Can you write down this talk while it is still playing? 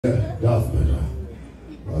Yeah, that's better.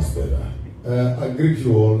 That's better. I greet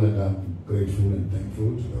you all, and I'm grateful and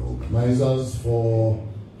thankful to the organizers for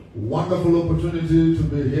a wonderful opportunity to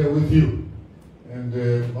be here with you. And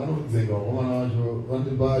one of the things I want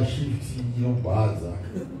to buy shift, you know, baza.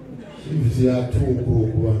 Shift ya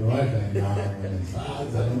tuku, right?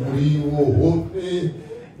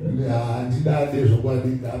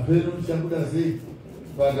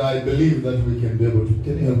 But I believe that we can be able to.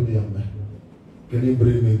 Can you help me, young man? Can you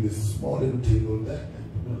bring me this small little table there?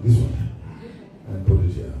 This one. And put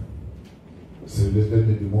it here. So let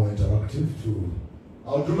me be more interactive too.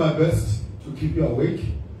 I'll do my best to keep you awake.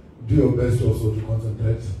 Do your best also to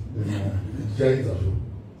concentrate.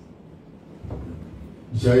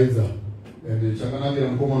 Jaiza. And the Chakanagi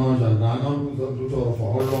and Komano and Nana,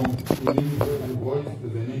 for how long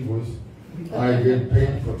with an invoice. I get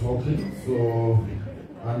paid for talking, so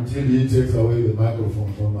until he takes away the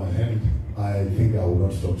microphone from my hand, I think I will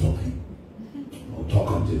not stop talking. I'll talk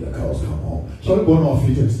until the cows come home. Shall we go on our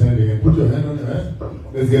feet and standing and put your hand on your head?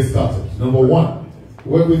 Let's get started. Number one,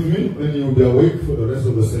 work with me, then you'll be awake for the rest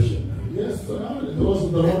of the session. Yes, those are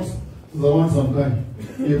the ones some kind.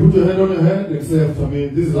 You put your hand on your head and say after me,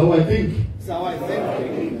 this is how I think. This is how I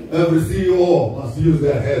think. Every CEO must use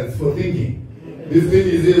their heads for thinking. This thing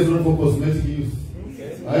is here is not for cosmetic use.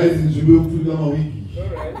 I think you will put them a wiki.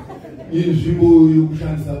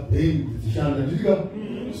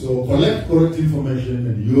 So collect correct information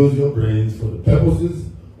and use your brains for the purposes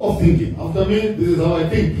of thinking. After me, this is how I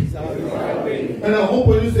think. And I hope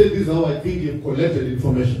when you say this is how I think, you've collected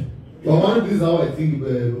information. This is how I think,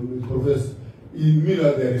 Professor. In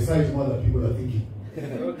Miller, they recite what other people are thinking.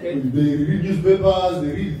 Okay. They read newspapers,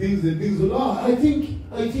 they read things, and things. I think,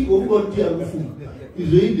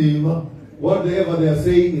 whatever they are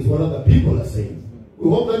saying is what other people are saying. We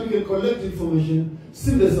hope that you can collect information,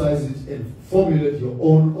 synthesize it, and formulate your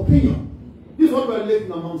own opinion. This is what we are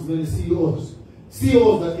lacking amongst many CEOs.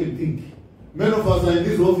 CEOs that can think. Many of us are in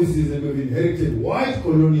these offices and we've inherited white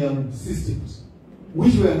colonial systems,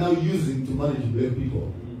 which we are now using to manage black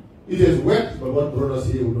people. It has worked, but what brought us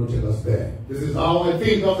here will not take us there. This is how I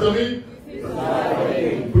think. After me? This is how I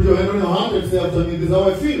think. Put your hand on your heart and say after me, this is how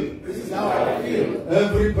I feel. This is how I feel.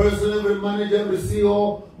 Every person, every manager, every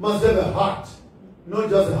CEO must have a heart. Not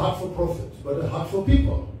just a heart for profit, but a heart for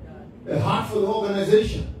people. A heart for the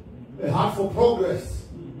organization. A heart for progress.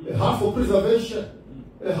 A heart for preservation.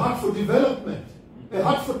 A heart for development. A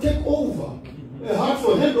heart for takeover. A heart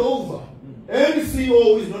for handover. Any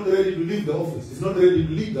CEO is not ready to leave the office. Is not ready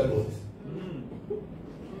to leave that office.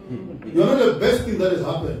 You're not the best thing that has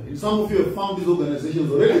happened. And some of you have found these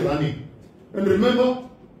organizations already running. And remember,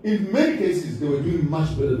 in many cases, they were doing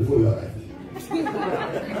much better before you arrived.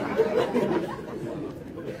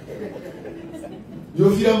 You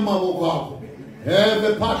feel have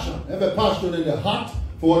a passion and a heart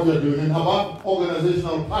for what you're doing. And about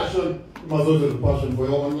organizational passion, you must also have a passion for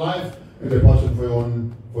your own life and a passion for your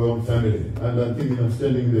own family. And I'm thinking I'm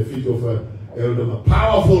standing in the feet of a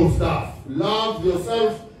powerful staff. Love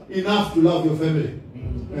yourself enough to love your family.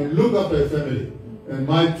 And look after your family. And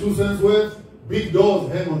my 2 cents worth, big doors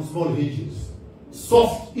hang on small hinges.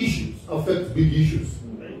 Soft issues affect big issues.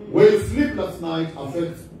 Where you sleep last night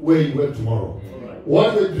affects where you work tomorrow.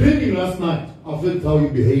 What you were drinking last night affects how you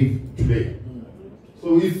behave today.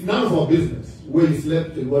 So it's none of our business where you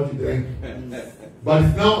slept and what you drank. But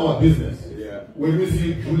it's now our business. When we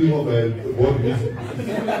see cooling of a body business.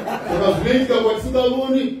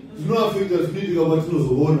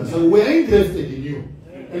 So we're interested in you.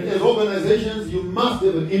 And as organizations, you must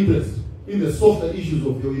have an interest in the softer issues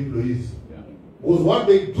of your employees. Because what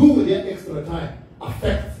they do with their extra time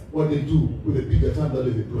affects what they do with the bigger time that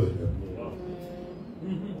they've employed them.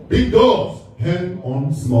 Big doors hang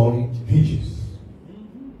on small hinges.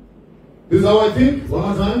 This is how I think. One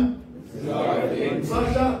more time. This is how I think.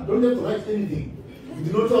 Sasha, don't have to write anything. You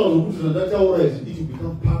do not tell that it will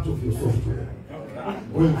become part of your software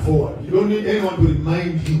going forward. You don't need anyone to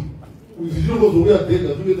remind you. If you don't go to where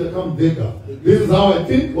data, you need to come data. This is how I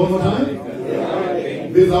think. One more time.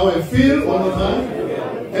 This is how I feel. One more time.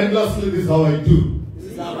 And lastly, this is how I do.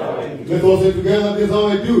 Let's all say together, this is how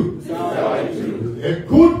I do. A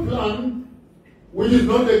good plan, which is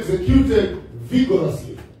not executed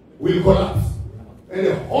vigorously, will collapse. And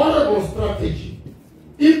a horrible strategy,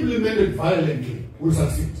 implemented violently, will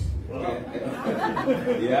succeed.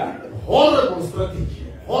 Horrible strategy.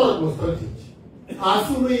 As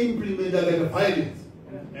soon as we implement that like a violence,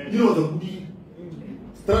 you know the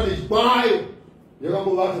strategy, why? You can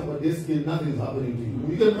go out, but this nothing is happening to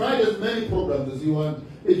you. You can write as many programs as you want,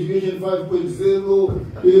 education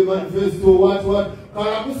 5.0, manifesto, what.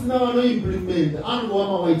 Karakus now no implement. And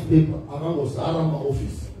one white paper. Akango Sarama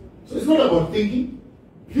office. So it's not about thinking,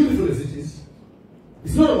 beautiful as it is.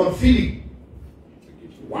 It's not about feeling,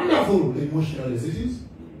 wonderful, emotional as it is.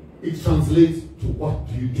 It translates to what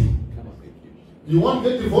do you do. You want to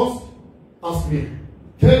get divorced? Ask me.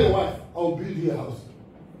 Tell your wife, I'll build you a house.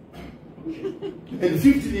 And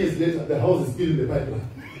 15 years later, the house is still in the pipeline.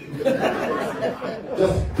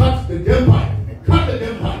 Just cut the damn pipe. Cut the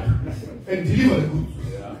damn pipe. And deliver the goods.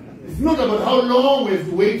 It's not about how long we have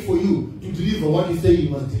to wait for you to deliver what you say you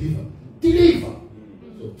must deliver. Deliver.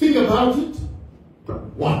 So think about it.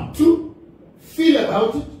 1, 2. Feel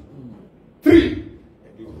about it. 3.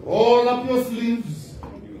 Roll up your sleeves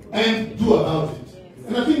and do about it.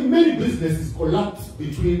 And I think many businesses collapse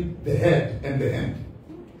between the head and the hand.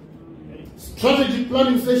 Strategic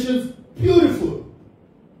planning sessions, beautiful.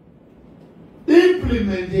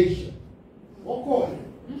 Implementation, okay.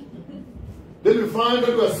 Then we find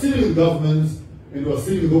that we are sitting with governments and we are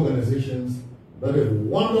sitting with organizations that have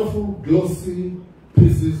wonderful, glossy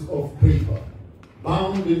pieces of paper,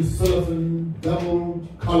 bound in cellophane, doubled,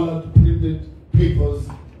 colored, printed papers,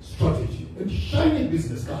 strategy, and shiny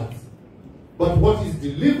business cards. But what is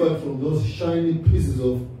delivered from those shiny pieces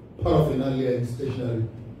of paraphernalia and stationery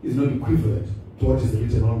is not equivalent to what is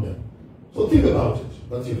written on them. So think about it,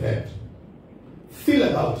 that's your head. Feel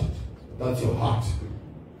about it, that's your heart.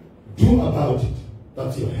 Do about it,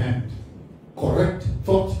 that's your hand. Correct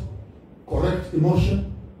thought, correct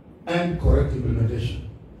emotion, and correct implementation.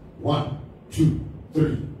 1, 2,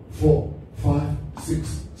 3, 4, 5,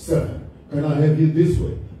 6, 7. Can I have you this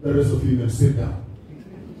way? The rest of you can sit down.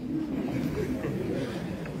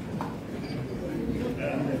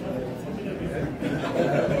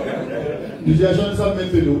 Nijashonisa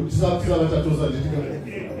method tisakisala tatosa nditika.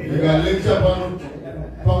 Nika lecture pano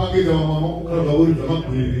pangangeza mama ukhala uri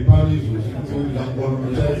zamagwiri pano izulu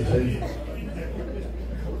langbono chayi.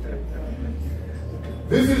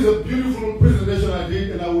 This is a beautiful presentation I did,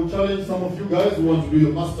 and I will challenge some of you guys who want to do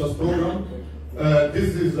your master's program.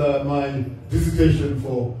 This is my dissertation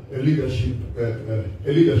for a leadership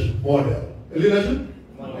model. A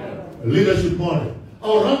leadership model.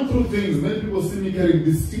 I'll run through things. Many people see me carrying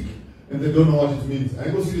this stick and they don't know what it means. I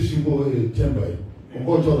go see the Shimbo chamber.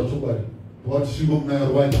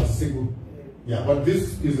 Yeah, but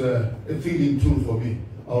this is a thinking tool for me.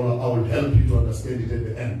 I will help you to understand it at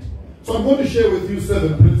the end. So I'm going to share with you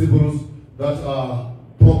 7 principles that are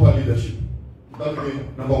proper leadership. That will be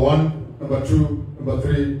number 1, number 2, number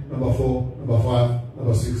 3, number 4, number 5,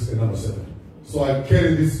 number 6, and number 7. So I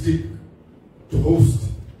carry this stick to host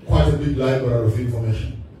quite a big library of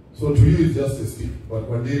information. So to you it's just a stick, but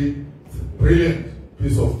Wandiri, it's a brilliant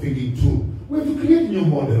piece of thinking tool. We have to create new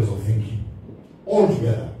models of thinking. All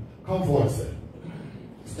together. Come forward, sir.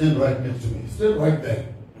 Stand right next to me. Stand right there.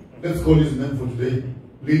 Let's call his name for today.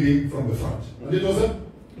 Leading from the front. And it was it?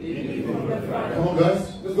 Leading from the front. Come on,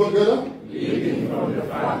 guys. Let's go together. Leading from the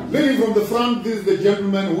front. Leading from the front, this is the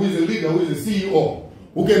gentleman who is a leader, who is a CEO,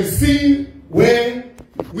 who can see where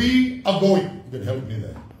we are going. You can help me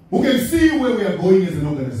there. Who can see where we are going as an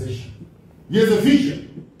organization. He has a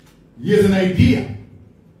vision. He has an idea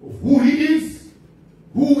of who he is,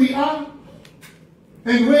 who we are,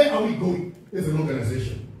 and where are we going as an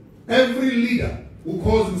organization. Every leader who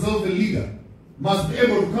calls himself a leader must be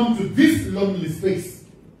able to come to this lonely space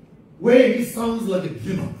where he sounds like a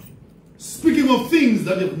dreamer, speaking of things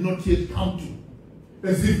that have not yet come to,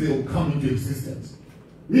 as if they will come into existence.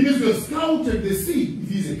 He needs to have scouted the sea if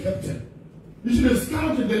he's a captain. He should have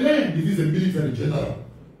scouted the land if he's a military general.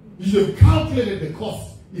 He should have calculated the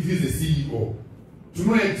cost if he's a CEO. To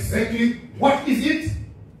know exactly what is it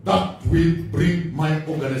that will bring my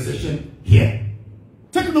organization here.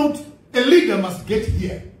 Take note, a leader must get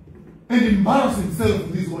here and embarrass himself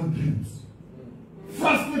with his own dreams.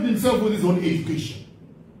 Frustrate himself with his own education.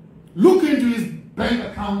 Look into his bank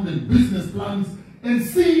account and business plans and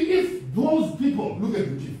see if those people, look at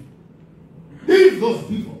the chief, if those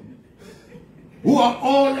people who are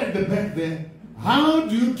all at the back there, how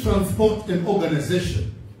do you transport an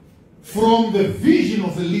organization from the vision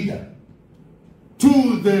of the leader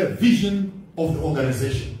to the vision of the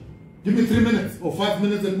organization? Give me 3 minutes or 5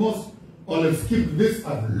 minutes at most. Or let's skip this.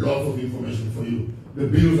 I have lots of information for you. The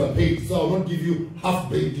bills are paid, so I won't give you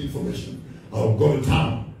half-baked information. I'll go to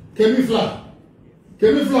town. Can we fly?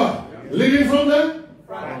 Can we fly? Leading from them?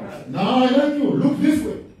 Now I like you. Look this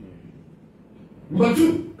way. Number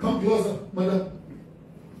 2, come closer, madam.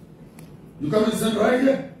 You come and stand right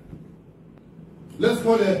here. Let's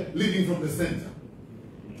call it leading from the center.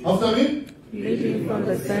 After me, Leading from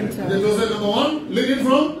the center. That was number one, leading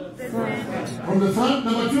from? Front. From the front.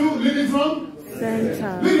 Number two, leading from?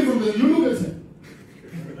 Center. Leading from the, you look at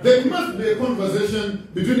it. There must be a conversation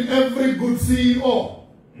between every good CEO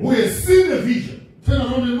who has seen a vision. Turn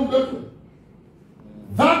around and look that way.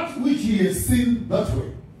 That which he has seen that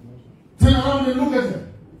way. Turn around and look at it.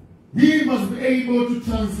 He must be able to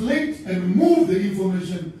translate and move the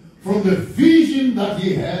information from the vision that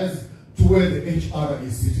he has to where the HR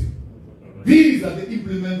is sitting. These are the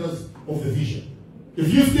implementers of the vision.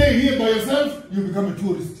 If you stay here by yourself, you become a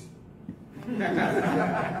tourist.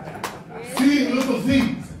 Seeing a lot of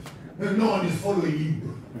things, and no one is following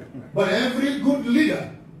you. But every good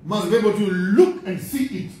leader must be able to look and see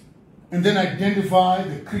it, and then identify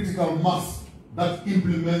the critical mass that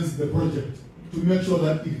implements the project to make sure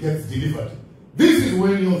that it gets delivered. This is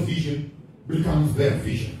when your vision becomes their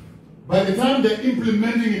vision. By the time they're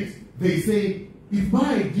implementing it, they say, it's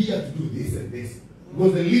my idea to do this and this.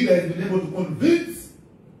 Because the leader has been able to convince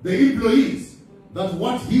the employees that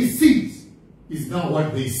what he sees is now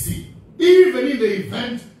what they see. Even in the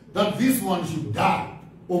event that this one should die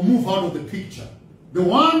or move out of the picture, the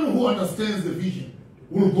one who understands the vision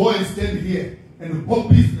will go and stand here, and the whole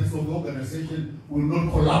business of the organization will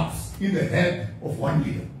not collapse in the head of one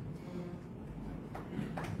leader.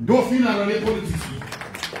 Don't feel like politics.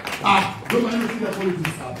 Don't mind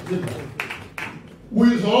politics.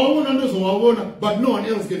 We all but no one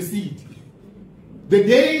else can see it. The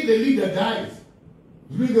day the leader dies,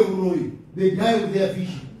 they die with their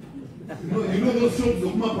vision. You know those shops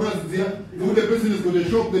of my brothers there? The person is going to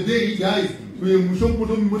shock the day he dies.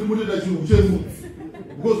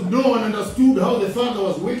 Because no one understood how the father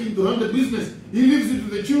was working to run the business. He leaves it to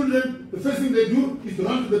the children. The first thing they do is to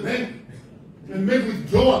run to the bank and make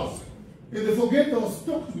withdrawals. And they forget there was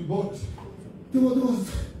stock to be bought. There was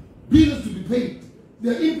bills to be paid.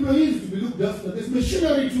 There are employees to be looked after. There's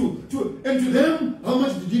machinery and to them, how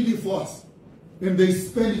much did you leave for us? And they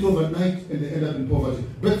spend it overnight and they end up in poverty.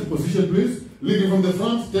 Back to position, please. Leading from the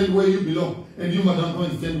front, stand where you belong. And you, Madam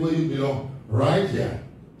Point, stand where you belong. Right here.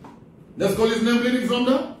 Let's call his name, leading from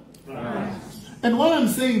the front. And while I'm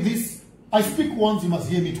saying this, I speak once, you must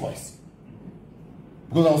hear me twice.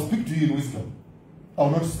 Because I'll speak to you in wisdom. I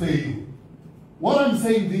will not spare you. While I'm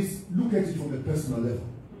saying this, look at it from a personal level.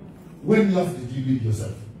 When last did you lead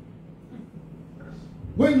yourself?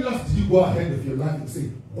 When last did you go ahead of your life and say,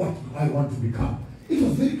 what do I want to become? It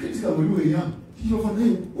was very critical when you were young.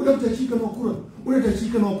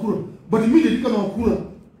 But immediately,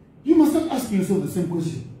 you must start asking yourself the same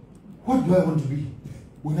question. What do I want to be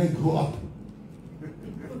when I grow up?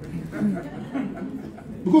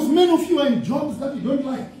 Because many of you are in jobs that you don't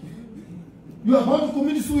like. You are about to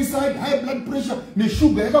commit suicide, high blood pressure, but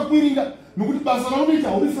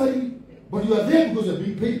you are there because you are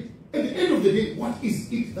being paid. At the end of the day, what is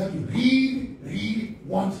it that you really, really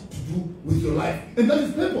want to do with your life? And that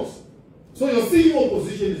is purpose. So your CEO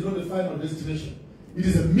position is not a final destination. It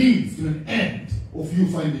is a means to an end of you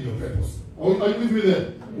finding your purpose. Are you with me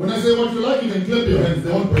there? When I say what you like, you can clap your hands.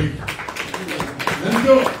 They won't break. Let's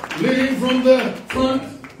go. Leading from the front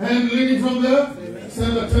and leading from the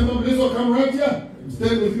center. Temple, please come right here.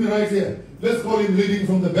 Stand with me right here. Let's call him leading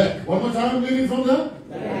from the back. One more time. Leading from the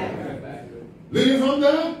back. Leading from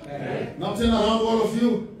the back. Now turn around, all of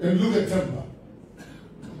you, and look at Temple.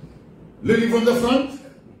 Leading from the front.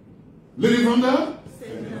 Leading from the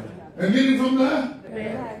center. And leading from the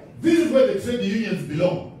back. This is where the trade unions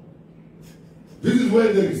belong. This is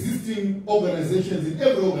where the resisting organizations in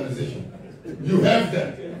every organization. You have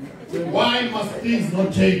them. Why must things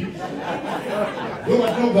not change? I'm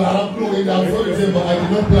sorry to say, but I did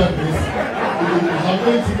not plan this. I'm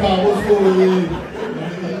going to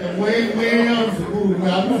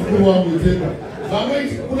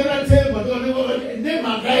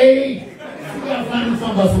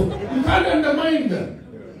you can't undermine them.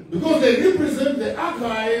 Because they represent the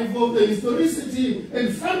archive of the historicity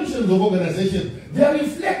and functions of organizations. They are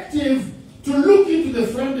reflective to look into the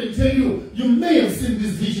front and tell you, you may have seen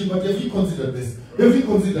this vision, but have you considered this? Have you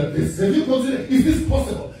considered this? Have you considered, is this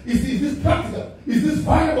possible? Is this practical? Is this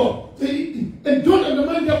viable? And don't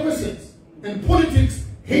undermine their questions. And politics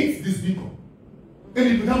hates these people. And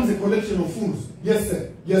it becomes a collection of fools. Yes,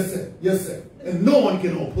 sir. Yes, sir. Yes, sir. And no one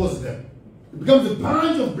can oppose them. It becomes a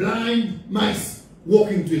bunch of blind mice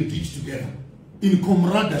walking to a ditch together in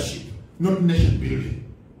comradeship, not nation building.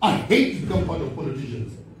 I hate to become part of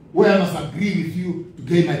politicians where I must agree with you to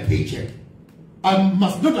get my paycheck. I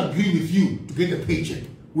must not agree with you to get a paycheck.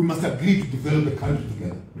 We must agree to develop the country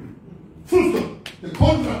together. Full stop. The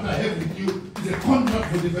contract I have with you is a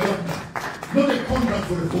contract for development, not a contract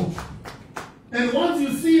for a vote. And once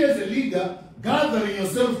you see as a leader, gathering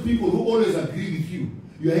yourself people who always agree with you,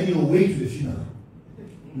 you are on your way to the funeral.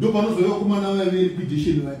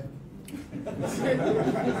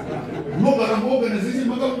 Organization,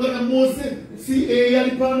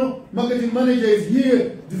 marketing manager is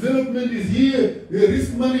here, development is here, the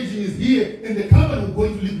risk managing is here, and the company will go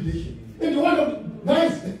into liquidation. And you wonder,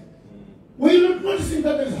 guys, were you not noticing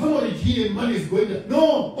that there is hemorrhage here and money is going there?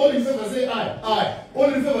 No, all in favor say aye, aye.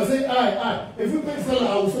 All in favor say aye, aye. If we pay salary,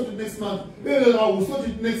 I will sort it next month. I will sort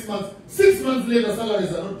it next month. 6 months later,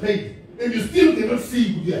 salaries are not paid. And you still cannot see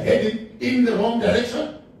you are heading in the wrong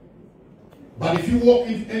direction. But if you walk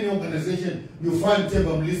into any organization, you find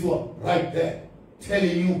Temba Mliswa right there,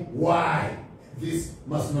 telling you why this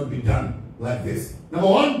must not be done like this. Number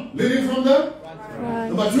one, leading from the Right.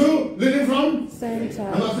 Number two, leading from Center.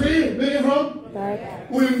 Number three, leading from Back.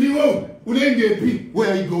 where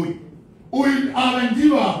are you going? Who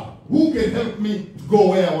can help me to go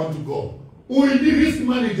where I want to go? Who is the risk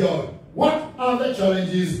manager? What other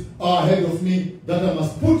challenges are ahead of me that I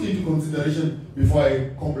must put into consideration before I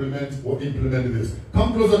complement or implement this?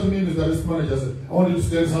 Come closer to me, Mr. Risk Manager. I want you to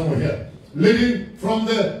stand somewhere here. Leading from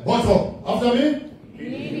the bottom. After me?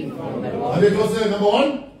 Leading from the And it was number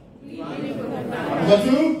one. Number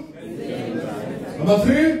two. Number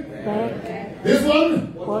three. back. This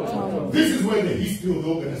one. Bottom. This is where the history of the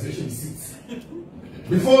organization sits.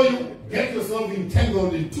 Before you get yourself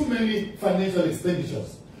entangled in too many financial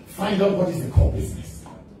expenditures, find out what is the core business.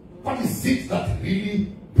 What is it that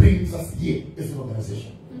really brings us here as an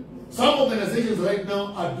organization? Some organizations right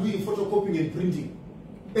now are doing photocopying and printing,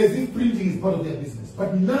 as if printing is part of their business,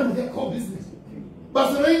 but none of their core business.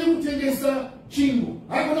 But when you take this chingo,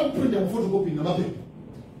 I'm going to print and photocopy nothing.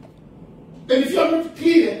 And if you are not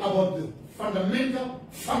clear about the fundamental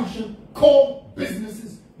function, core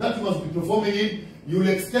businesses that you must be performing in, you will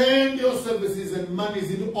extend your services and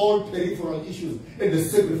monies into all peripheral issues and the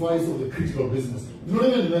sacrifice of the critical business. Don't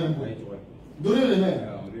even remember.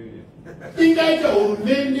 Ingaita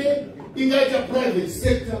urumende, ingaita private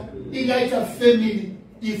sector, ingaita family,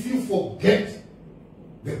 if you forget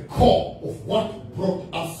the core of what brought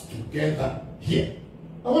us together here.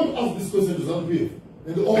 I want to ask this question to some people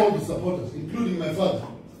and all the supporters, including my father.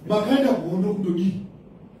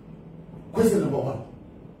 Question number one.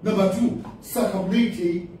 Number two,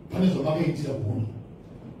 sakamete panezo makaitira kuhuni.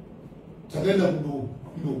 Chagenda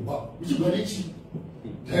kuno ba. Uchibanichi.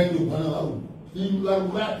 Tendo bana au.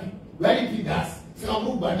 Imlarubati. Like das.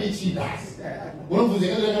 Sakamu banichi das.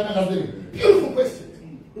 Beautiful question.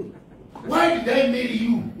 Why did I marry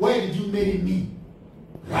you? Why did you marry me?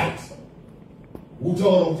 Right. I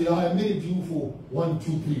married you for 1,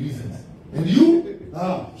 2, 3 reasons. And you?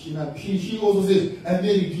 She also says, I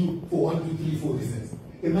married you for 1, 2, 3, 4 reasons.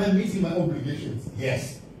 Am I meeting my obligations?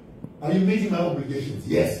 Yes. Are you meeting my obligations?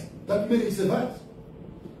 Yes. That marriage survives.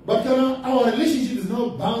 But our relationship is now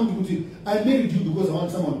bound with it. I married you because I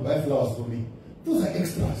want someone to buy flowers for me. Those are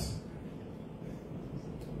extras.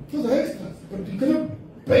 Those are extras. But you cannot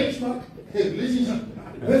benchmark a relationship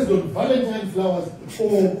based on Valentine flowers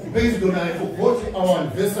or based on I forgot our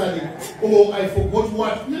anniversary or I forgot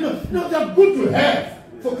what. No, they're good to have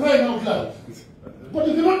for crying out loud. But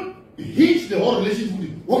you cannot hitch the whole relationship with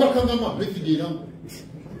it.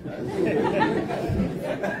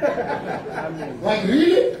 Like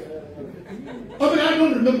really? I mean, I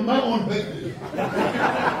don't remember my own birthday.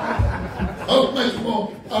 How much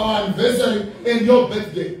more our anniversary and your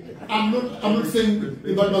birthday? I'm not saying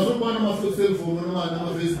if I was not on my cell phone or my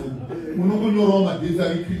Facebook.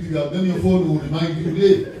 Then your phone will remind you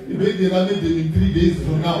today. You made the running in 3 days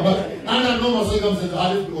from now. But under normal circumstances, I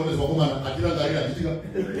have to be honest.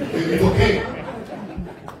 It's okay.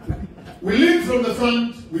 We lead from the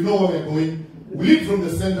front, we know where we're going. We lead from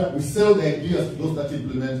the center, we sell the ideas to those that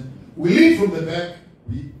implement. We lead from the back,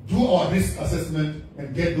 we do our risk assessment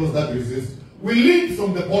and get those that resist. We lead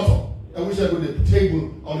from the bottom. I wish I would have the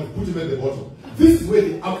table, I would have put them at the bottom. This is where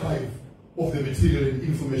the archive of the material and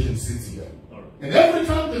information sits here. And every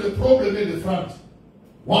time there's a problem in the front,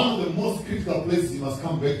 one of the most critical places you must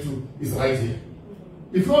come back to is right here.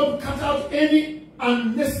 If you want to cut out any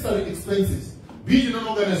unnecessary expenses, be it in an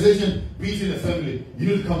organization, be it in a family, you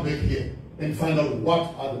need to come back here and find out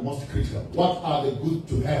what are the most critical, what are the good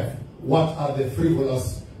to have, what are the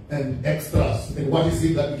frivolous and extras, and what is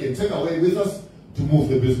it that we can take away with us to move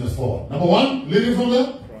the business forward. Number one, leading from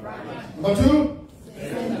there. Number two.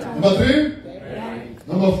 Number three.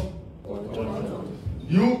 Number four.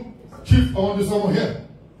 You, Chief, I want you somewhere here.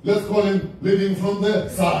 Let's call him leading from the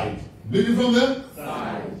side. Leading from the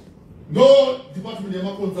side. No department,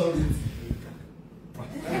 consultants.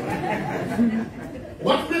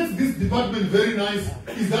 What makes this department very nice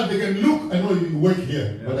is that they can look. I know you work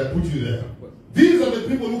here, but I put you there. These are the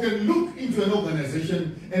people who can look into an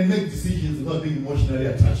organization and make decisions without being emotionally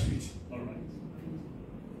attached to it.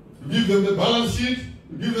 You give them the balance sheet,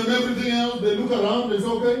 you give them everything else, they look around and say,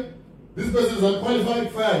 okay, this person is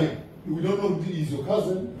unqualified, fire him. We don't know if he's your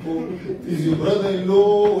cousin, or is your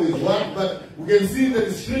brother-in-law, or his wife, but we can see that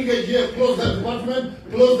it's shrinkage here, close that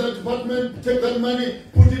department, take that money,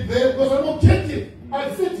 put it there, because I'm objective.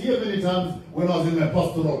 I've said here many times when I was in my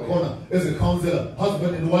pastoral corner as a counselor,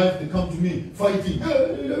 husband and wife, they come to me fighting.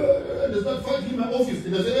 They start fighting in my office.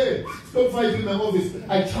 And I say, hey, stop fighting in my office.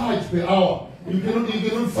 I charge per hour. You cannot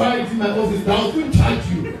fight in my office. I will charge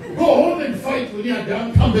you. Go home and fight when you are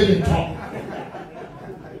done. Come back and talk.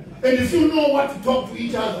 And if you know what to talk to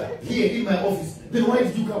each other here in my office, then why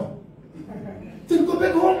did you come? Then go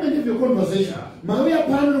back home and have your conversation.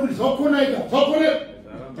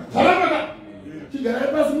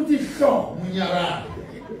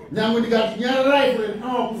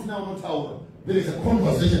 There is a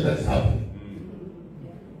conversation that is happening.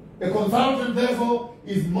 A consultant, therefore,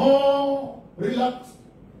 is more relaxed.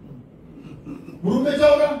 Let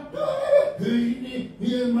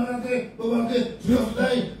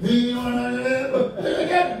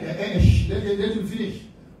him finish.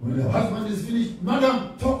 When the husband is finished,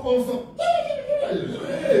 madam, talk also.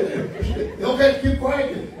 Okay, keep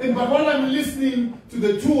quiet. And but while I'm listening to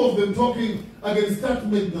the two of them talking, I can start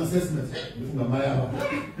making assessments.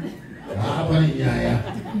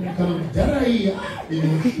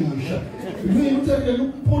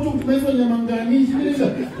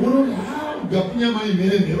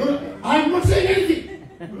 I'm not saying anything,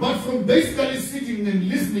 but from basically sitting and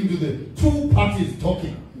listening to the two parties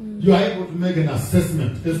talking, you are able to make an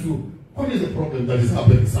assessment as to what is the problem that is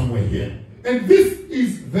happening somewhere here. And this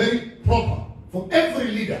is very proper for every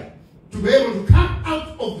leader to be able to come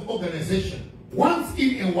out of the organization once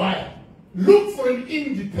in a while, look for an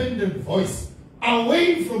independent voice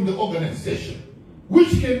away from the organization,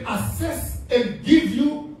 which can assess and give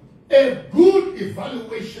you a good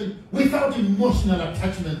evaluation without emotional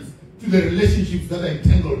attachments to the relationships that are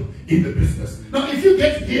entangled in the business. Now, if you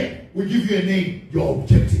get here, we give you a name, your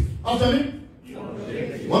objective. After me?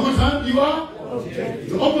 One more time, you are?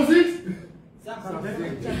 The opposite?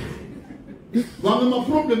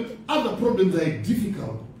 Other problems are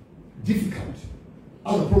difficult.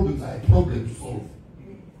 Other problems are a problem to solve.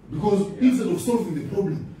 Because instead of solving the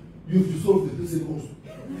problem, you have to solve the person also.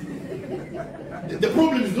 The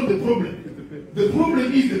problem is not the problem. The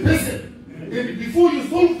problem is the person. And before you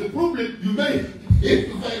solve the problem, you may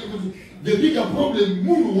the bigger problem,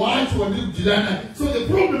 so the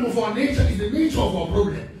problem of our nature is the nature of our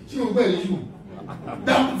problem.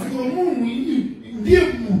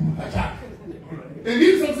 And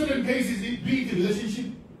in some certain cases, be it in relationship,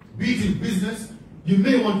 be it in business, you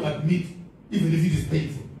may want to admit, even if it is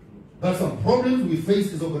painful, that some problems we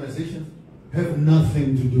face as organizations have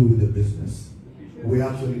nothing to do with the business. We're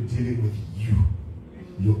actually dealing with you,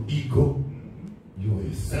 your ego, your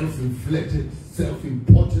self-inflicted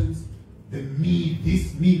self-importance, the me,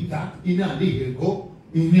 this, me, that, this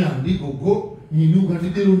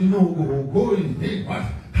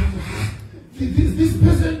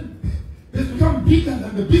person has become bigger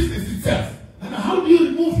than the business itself. And how do you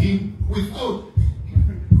remove him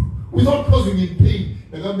without causing him pain?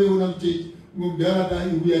 We are doing it in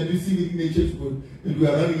the church, and we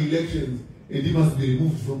are running elections, and he must be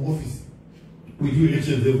removed from office. We do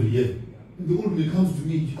elections every year. And the old man comes to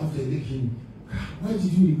me after election, why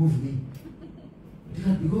did you remove me?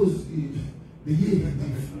 Because the year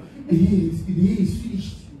is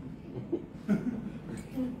finished.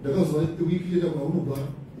 Because a week later,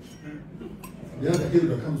 the other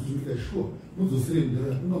elder comes to me, sure, not the same,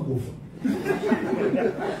 not go for.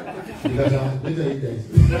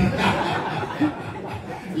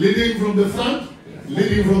 Leading from the front,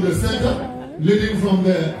 leading from the center, leading from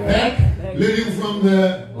the back, leading from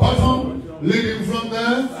the bottom, leading from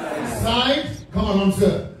the side. Come along,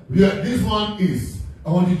 sir. This one is, I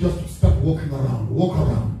want you just to start walking around, walk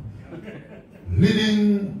around.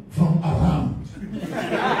 Leading from around.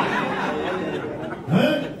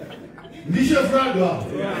 Nisha Fraga,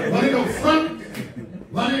 one in the front,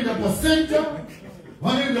 one in the center,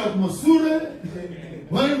 one in the Masure,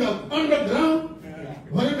 one in the underground,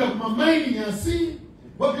 one in the mining and sea,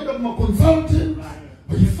 one in the consultant.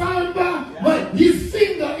 His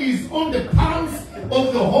finger is on the pulse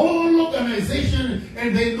of the whole organization,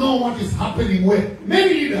 and they know what is happening where.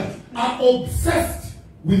 Many leaders are obsessed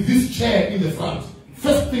with this chair in the front.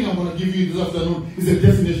 First thing I'm going to give you this afternoon is a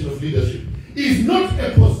definition of leadership. It's not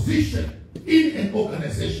a position in an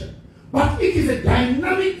organization, but it is a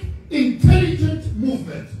dynamic, intelligent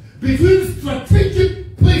movement between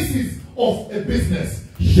strategic places of a business,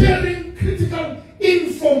 sharing critical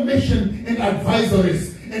information and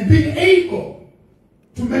advisories, and being able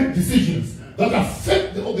to make decisions that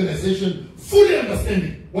affect the organization, fully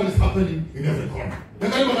understanding what is happening in every corner.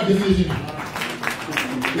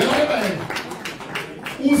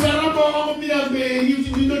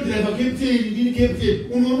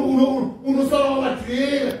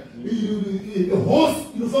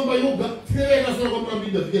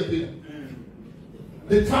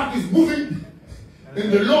 The truck is moving,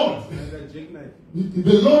 and the Lord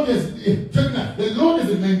is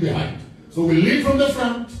the man behind. So we lead from the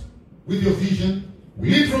front with your vision, we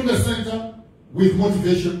lead from the center with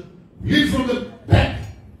motivation, we lead from the back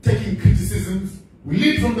taking criticisms, we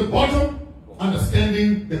lead from the bottom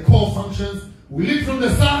understanding the core functions, we lead from the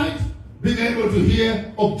side being able to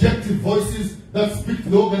hear objective voices that speak to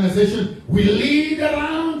the organization, we lead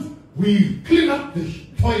around, we clean up the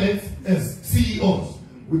toilets as CEOs,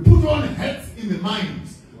 we put on hats in the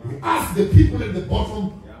minds, we ask the people at the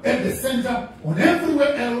bottom, at the center, on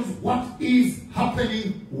everywhere else, what is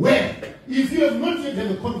happening where. If you have not yet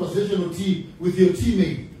had a conversation or tea with your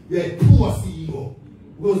teammate, you're a poor CEO.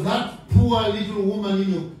 Because that poor little woman in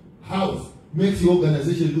your house makes your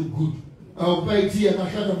organization look good. I'll buy tea and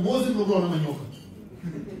Mashata Moses no go on manyoka.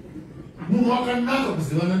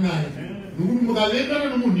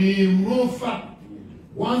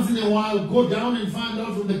 Once in a while, go down and find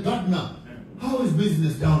out from the gardener, how is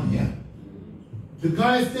business down here? The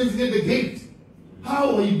guy stands at the gate.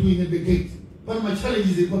 How are you doing at the gate? But my challenge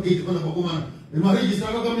is at the gate.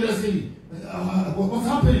 What's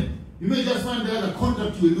happening? You may just find out a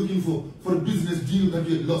contract you were looking for a business deal that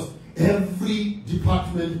you had lost. Every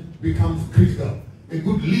department becomes critical. A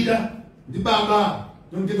good leader, the baba,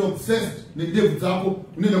 don't get obsessed.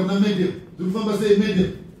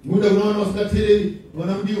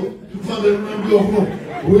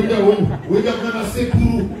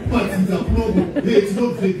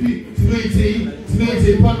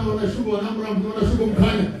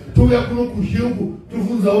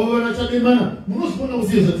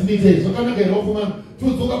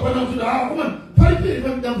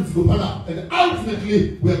 And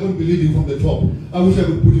ultimately, we are going to be leading from the top. I wish I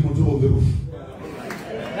could put him on top of the roof.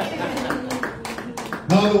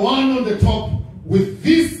 Now, the one on the top, with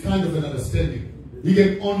this kind of an understanding, he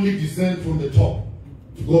can only descend from the top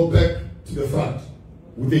to go back to the front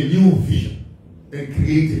with a new vision and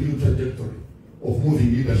create a new trajectory of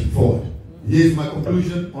moving leadership forward. Here's my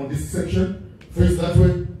conclusion on this section. Face that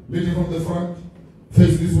way, leading from the front.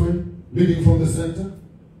 Face this way, leading from the center.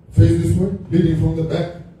 Face this way, leading from the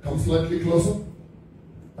back. Come slightly closer.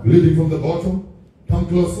 Leading from the bottom, come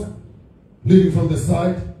closer. Leading from the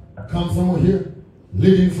side, come somewhere here.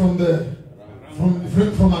 Leading from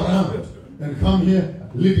around and come here,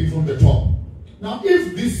 leading from the top. Now,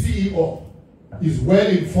 if this CEO is well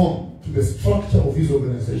informed to the structure of his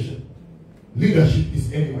organization, leadership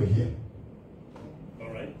is anywhere here. All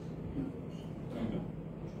right.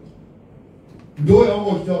 Do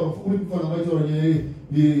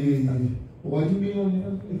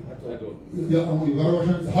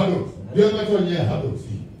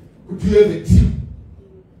you have a team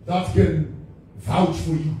that can vouch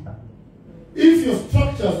for you? If your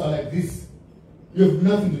structures are like this, you have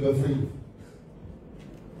nothing to be afraid of.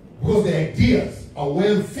 Because the ideas are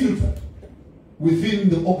well filtered within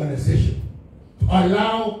the organization to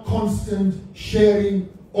allow constant sharing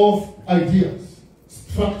of ideas,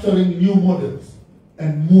 structuring new models,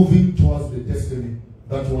 and moving towards the destiny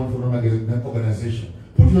that you want to run an organization.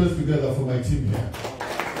 Put your hands together for my team here.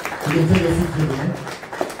 You can take a seat here.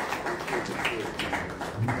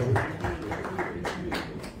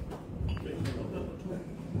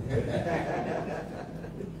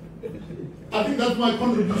 I think that's my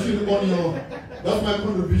contribution on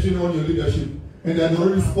your leadership. And I'd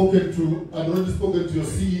already spoken to your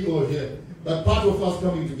CEO here that part of us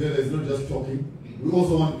coming together is not just talking. We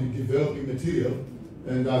also want to be developing material.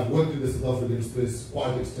 And I've worked in the South African space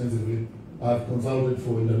quite extensively. I've consulted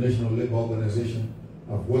for International Labour Organization.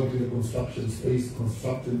 I've worked in the construction space,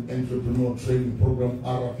 construction entrepreneur training program,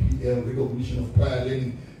 RPL, recognition of prior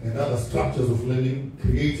learning, and other structures of learning,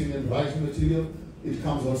 creating and writing material. It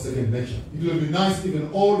comes on second nature. It will be nice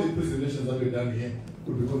if all the presentations that we've done here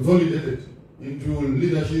could be consolidated into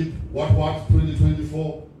leadership, what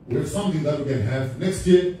 2024. We have something that we can have. Next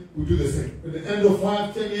year, we do the same. At the end of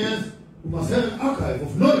 5-10 years, we must have an archive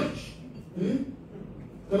of knowledge. Then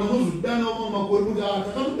we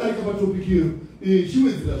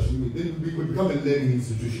become a learning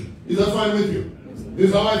institution. Is that fine with you? This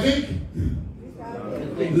is how I think.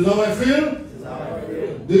 This is how I feel.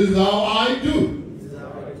 This is how I do.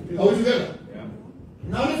 Are we together?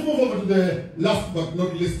 Now let's move over to the last but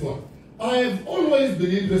not least one. I have always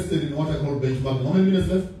been interested in what I call benchmarking. How many minutes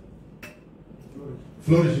left?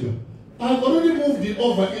 Flourishing. I've already moved it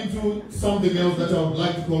over into something else that I would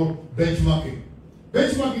like to call benchmarking.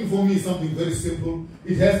 Benchmarking for me is something very simple.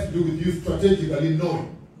 It has to do with you strategically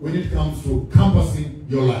knowing when it comes to compassing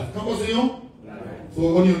your life. Compassing your life.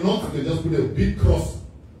 So on your notes, you just put a big cross.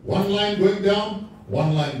 One line going down,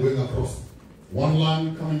 one line going across. One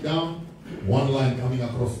line coming down, one line coming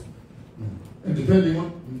across. And depending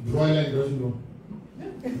on dry line doesn't go.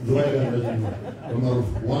 Dry line doesn't go.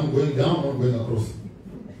 One going down, one going across.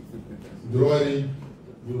 Dry line,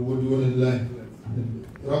 what do you want in the line?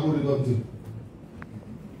 Rubber it up to.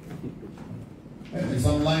 And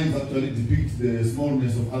some lines actually depict the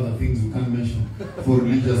smallness of other things we can't mention for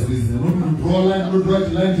religious reasons. Don't draw a line, don't draw a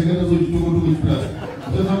line together so you don't do it plus.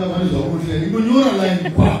 Don't have a line, you know a line,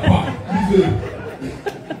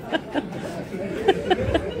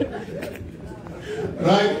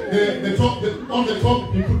 right? On the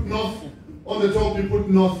top you put north, on the top you put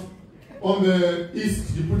north, on the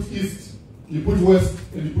east you put east, you put west,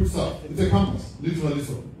 and you put south. It's a compass, literally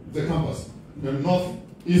so. It's a compass. North,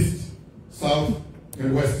 east, south,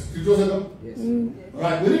 and west. Did you know that? Yes.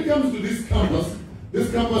 Right. When it comes to this compass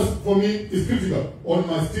for me is critical. On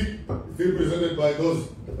my stick, it's represented by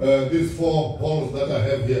these 4 balls that I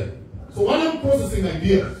have here. So when I'm processing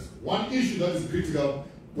ideas, one issue that is critical,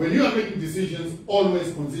 when you are making decisions,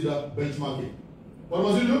 always consider benchmarking. What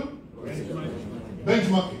must you do?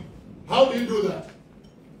 Benchmarking. How do you do that?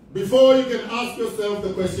 Before you can ask yourself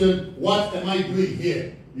the question, what am I doing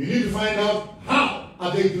here? You need to find out how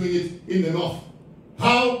are they doing it in the north?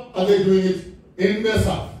 How are they doing it in the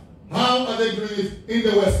south? How are they doing it in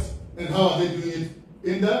the west? And how are they doing it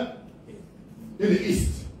in the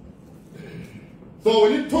east? So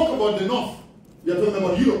when you talk about the north, you're talking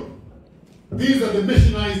about Europe. These are the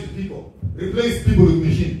machinized people. Replace people with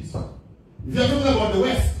machines. If you're talking about the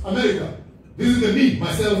west, America, this is the me,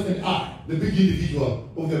 myself, and I, the big individual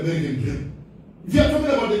of the American dream. If you're talking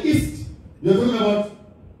about the east, you're talking about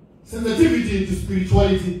sensitivity to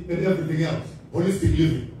spirituality and everything else, holistic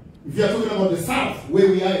living. If you are talking about the South,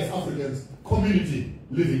 where we are as Africans, community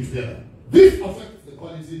living together. This affects the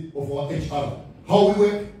quality of our HR, how we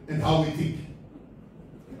work and how we think.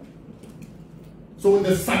 So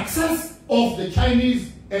the success of the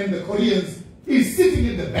Chinese and the Koreans is sitting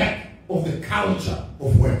in the back of the culture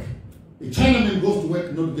of work. A Chinaman goes to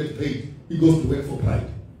work not to get paid, he goes to work for pride.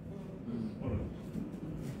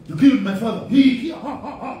 You killed my father. He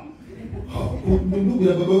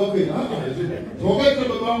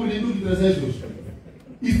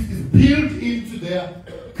it's built into their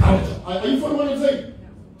culture. Are you following what I'm saying?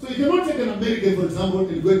 So you cannot take an American, for example,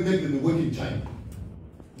 and go and make them work in China.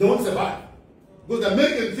 They won't survive. Because the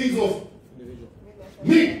American thinks of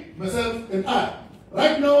me, myself, and I.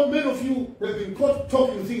 Right now, many of you have been caught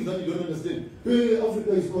talking things that you don't understand. Hey,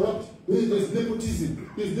 Africa is corrupt. Hey, there's nepotism.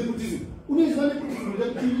 There's nepotism. There's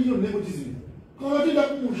nepotism.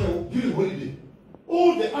 During holiday,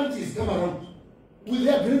 all the aunties come around with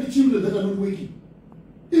their grandchildren that are not working.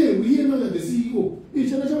 Hey, we hear now that the CEO. Am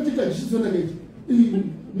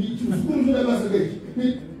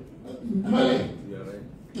I right?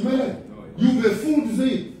 Am I right? You were fool to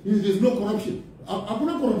say there's no corruption. I'm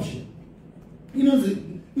not corruption. He knows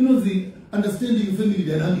the understanding family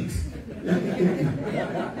dynamics. I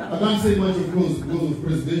can't say much, of course, because of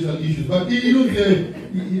presidential issues, but he knows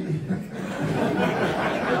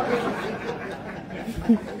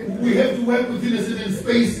we have to work within a certain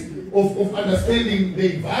space of understanding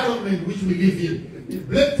the environment which we live in.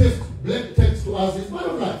 Black text to us is part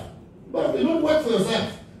of life. But they don't work for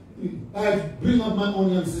yourself. I bring up my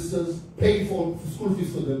own young sisters, pay for school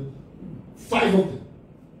fees for them. 5 of them.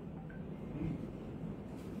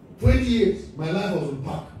 20 years, my life was in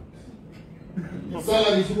park.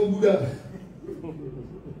 Salary to Buddha.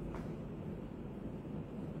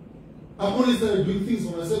 I've only started doing things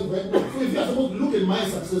for myself right now. So if you're supposed to look at my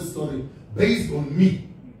success story based on me,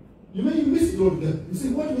 you may miss it all there. You say,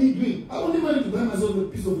 what are you doing? I only managed to buy myself a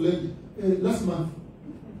piece of land last month.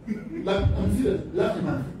 I'm serious, last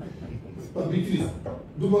month. But big trees.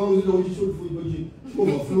 Dubai was the short for you,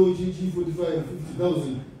 overflow, 45 and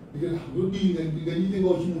 50,000. Because don't be anything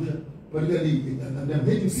about you, but and I'm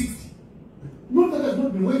hitting 60. Not that I've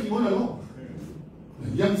not been working on alone.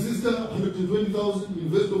 Young sister, 120,000,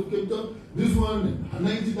 University of Cape Town. This one,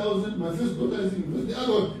 90,000. My first daughter is in university. The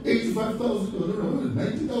other one, 85,000.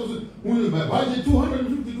 90,000. My budget,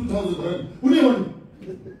 252,000.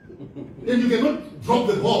 Then you cannot drop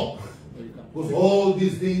the ball. Because all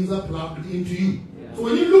these things are plugged into you. So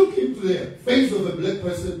when you look into the face of a black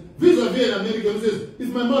person, vis-a-vis an American who says,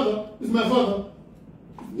 it's my mother, it's my father,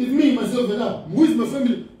 it's me, myself, and I. Who is my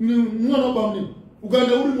family?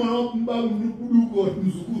 Uganda uri mwana wa mduku wa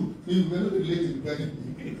mzukuru.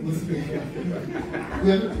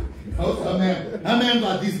 How many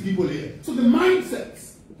are these people here? So the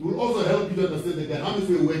mindsets will also help you to understand the dynamics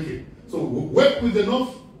we're working. So work with the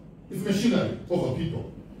north is machinery over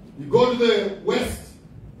people. You go to the west,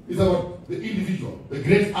 it's about the individual, the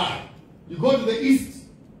great I. You go to the east,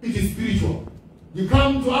 it is spiritual. You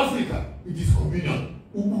come to Africa, it is communal.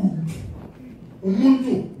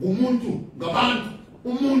 Umuntu, ngabantu,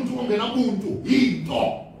 umuntu ongenabuntu,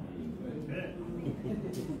 yinto.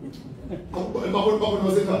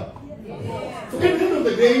 So at the end of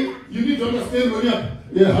the day, you need to understand when you're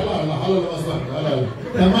halal, my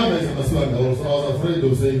mother is a Maswanga also. I was afraid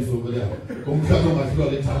of saying so, but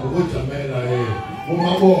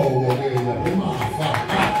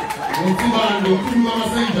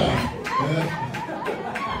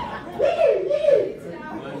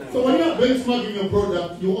so when you're benchmarking your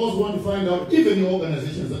product, you also want to find out, even your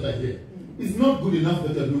organizations that are here, it's not good enough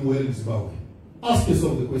that they're doing well in Zimbabwe. Ask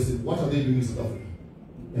yourself the question, what are they doing in South Africa?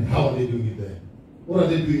 And how are they doing it there? What are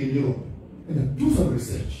they doing in Europe? And then do some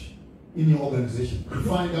research in your organization to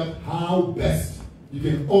find out how best you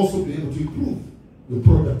can also be able to improve your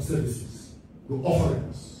product services, your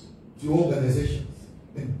offerings to your organizations,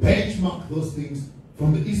 and benchmark those things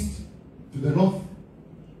from the east to the north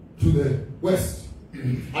to the west.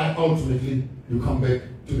 And ultimately, you come back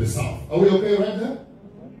to the south. Are we okay right there?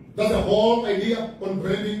 That's the whole idea on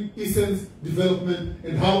branding, essence, development,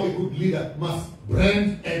 and how a good leader must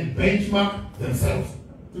brand and benchmark themselves.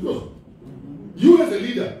 Because you as a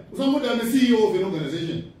leader, somebody I'm the CEO of an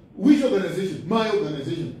organization. Which organization? My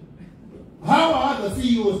organization. How are the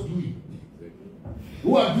CEOs doing?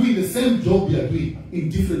 Who are doing the same job you are doing in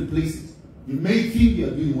different places. You may think you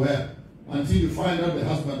are doing well until you find out the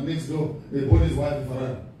husband next door, they bought his wife in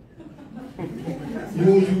Ferrari.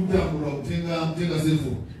 You tell me, cell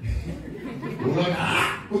phone.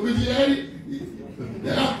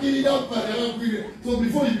 So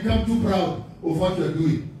before you become too proud of what you are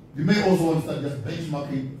doing, you may also want to start just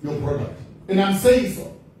benchmarking your product. And I'm saying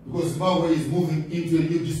so because Zimbabwe is moving into a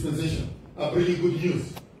new dispensation. A really good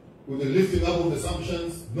news. With the lifting up of the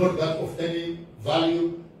sanctions, not that of any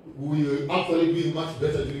value, we are actually doing much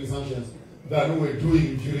better during sanctions than we were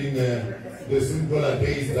doing during the $6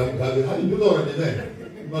 days that we had. How do you do that already then?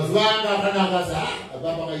 It's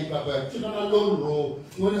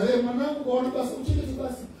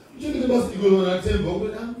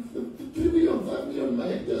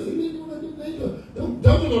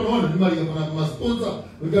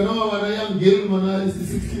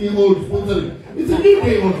a new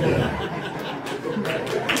day on there.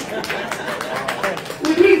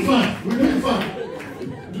 We're doing fine. We're doing fine.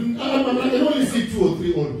 I can only see 2 or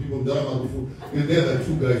 3 old people and they're the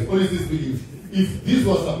 2 guys. Honestly speaking, if this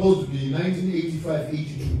was supposed to be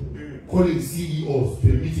 1985-82, calling CEOs to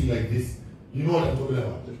a meeting like this, you know what I'm talking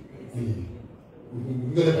about.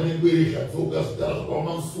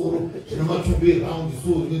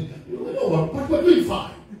 But we're doing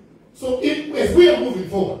fine. So as we are moving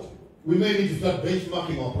forward, we may need to start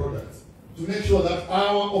benchmarking our products to make sure that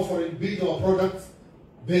our offering, be our products,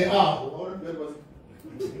 they are.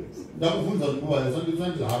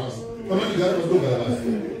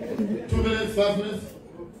 2 minutes, 5 minutes.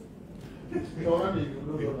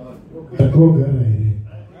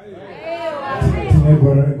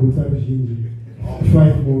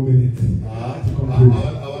 5 more minutes.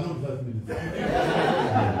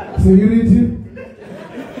 Security.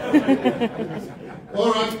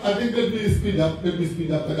 All right, I think let me speed up.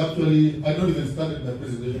 And actually, I don't even started my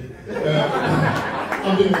presentation.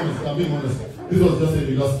 I'm being honest. This was just an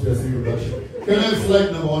illustrious introduction. Can I have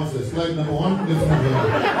slide number 1, sir? Slide number 1, let's move on.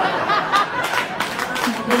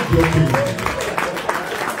 Not joking.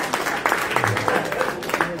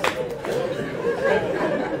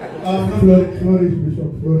 Flourish,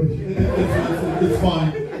 Bishop, flourish. It's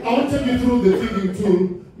fine. I want to take you through the thinking tool.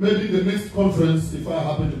 Maybe the next conference, if I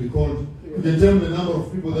happen to be called, you can tell me the number of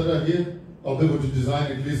people that are here. I'll be able to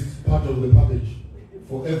design at least part of the package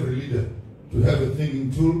for every leader to have a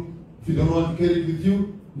thinking tool. If you don't want to carry it with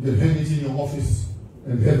you, you can hang it in your office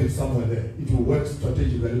and have it somewhere there. It will work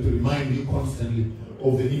strategically to remind you constantly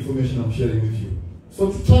of the information I'm sharing with you.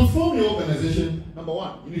 So to transform your organization, number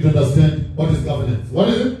 1, you need to understand what is governance. What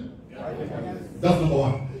is it? That's number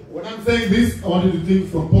 1. When I'm saying this, I want you to think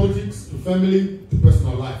from politics to family to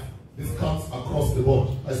personal life. This cuts across the board.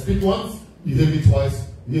 I speak once, you hear me twice,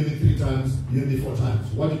 hear me 3 times, hear me 4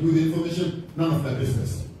 times. What you do with the information, none of my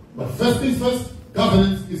business. But first things first,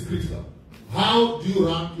 governance is critical. How do you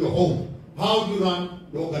run your home? How do you run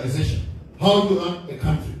your organization? How do you run a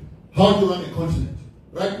country? How do you run a continent?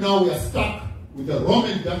 Right now we are stuck with the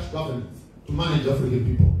Roman Dutch governance to manage African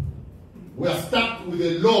people. We are stuck with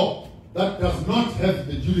a law that does not have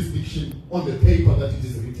the jurisdiction on the paper that it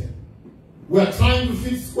is written. We are trying to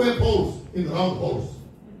fit square holes in round holes,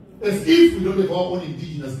 as if we don't have our own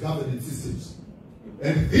indigenous governance systems.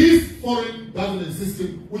 And this foreign governance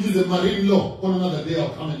system, which is a marine law, on another day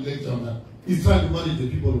I'll come and lecture on that, is trying to manage the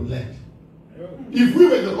people on land. If we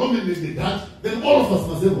were the Roman and the Dutch, then all of us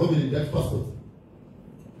must have Roman and Dutch passports.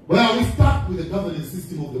 Why are we stuck with the governance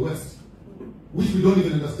system of the West, which we don't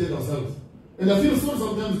even understand ourselves? And I feel so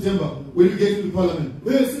sometimes, Temba, when you get into Parliament,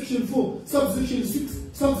 Section 4, Subsection 6,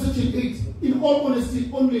 Subsection 8. In all honesty,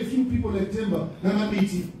 only a few people like Temba,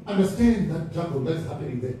 Nanamiti, understand that jungle that's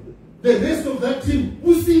happening there. The rest of that team,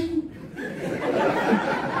 who see?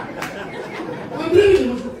 I'm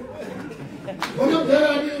really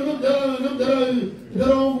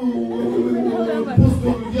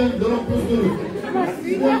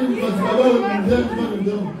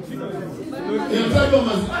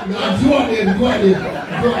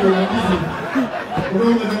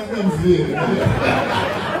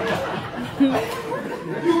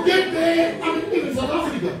you get there, I mean, even South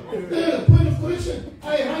Africa, point of correction, I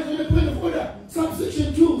rise on the point of order,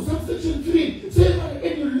 subsection 2, subsection 3, say,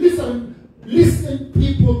 and you listen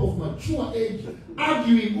people of mature age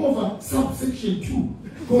arguing over subsection 2.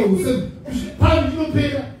 Because we said, parliament don't pay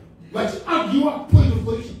that, but argue a point of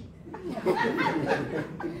correction.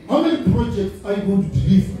 How many projects are you going to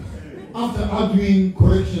deliver after arguing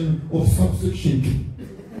correction of subsection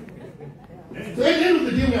 2? So at the end of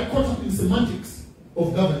the day, we are caught up in semantics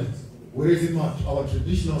of governance. Whereas in our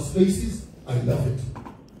traditional spaces, I love it.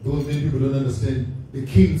 Those many people don't understand. The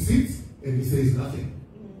king sits and he says nothing.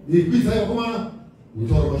 We talk about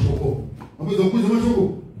Mashoko.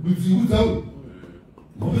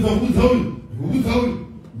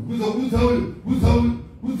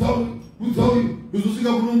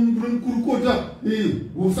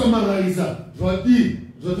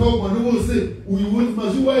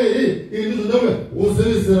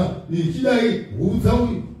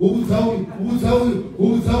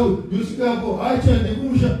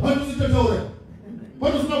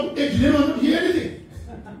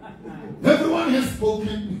 Everyone has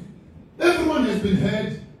spoken. Everyone has been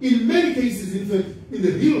heard. In many cases, in fact, in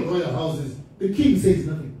the real royal houses, the king says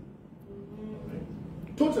nothing.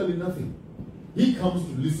 Totally nothing. He comes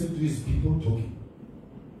to listen to his people talking.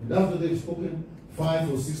 And after they've spoken,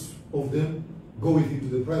 5 or 6 of them go with him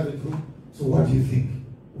to the private room. So what do you think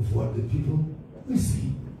of what the people will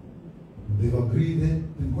see? They've agreed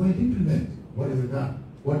then go and implement what is done,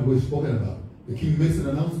 what we've spoken about. The king makes an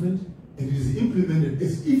announcement, and it is implemented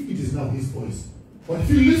as if it is now his voice. But if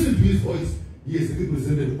you listen to his voice, he has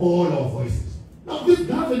represented all our voices. Now this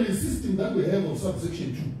governance system that we have of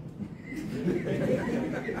subsection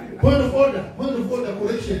 2, point of order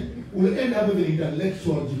correction, will end up with the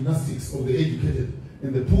intellectual gymnastics of the educated,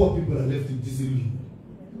 and the poor people are left in disillusion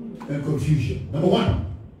and confusion. Number 1,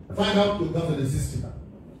 find out your governance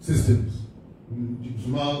systems.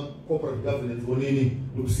 Corporate governance,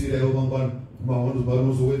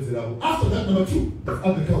 after that, number 2,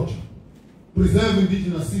 agriculture. Preserve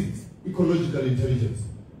indigenous seeds, ecological intelligence.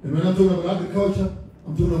 And when I'm talking about agriculture,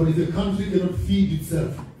 I'm talking about if a country cannot feed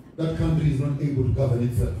itself, that country is not able to govern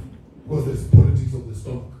itself, because there's politics of the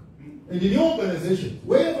stomach. And in your organization,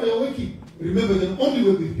 wherever you're working, remember you can only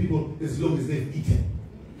work with people as long as they've eaten.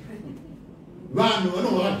 A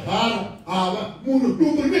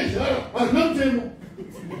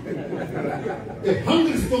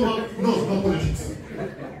hungry stomach knows no politics.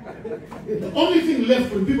 The only thing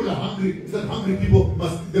left when people are hungry is that hungry people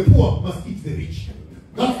the poor must eat the rich.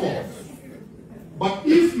 That's all. But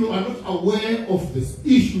if you are not aware of the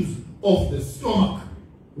issues of the stomach,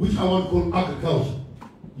 which I want to call agriculture,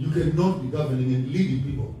 you cannot be governing and leading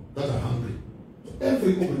people that are hungry. So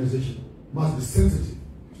every organization must be sensitive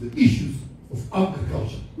to the issues of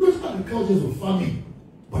agriculture. Not agriculture of farming,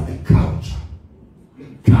 but the culture.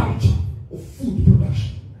 The culture of food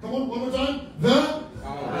production. Come on, one more time. The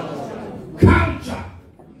culture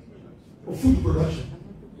of food production.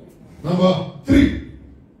 Number 3,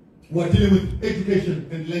 we are dealing with education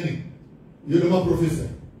and learning. You're the professor.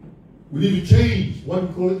 We need to change what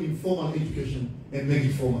we call informal education and make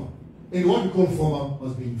it formal. And what we call formal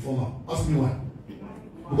must be informal. Ask me why.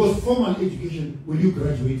 Because formal education, when you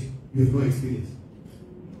graduate, you have no experience.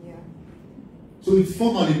 Yeah. So it's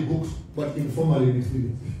formal in books, but informal in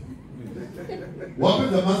experience. What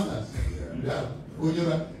with the masters? Yeah.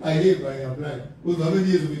 I apply. With how many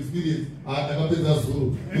years of experience?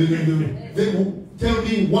 Then tell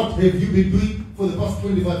me, what have you been doing for the past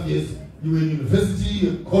 25 years? You were in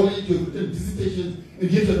university, college, you have written dissertations,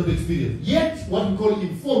 and yet you are not experienced. Yet, what we call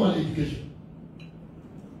informal education.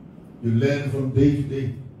 You learn from day to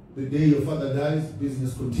day. The day your father dies,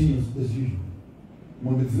 business continues as usual.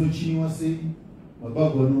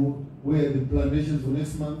 Where are the plantations for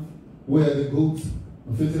next month? Where are the goats?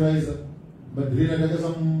 Fertilizer. But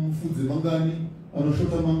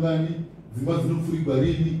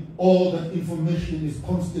all that information is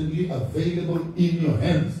constantly available in your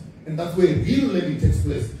hands. And that's where real learning takes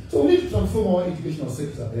place. So we need to transform our educational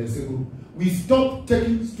sector. We stop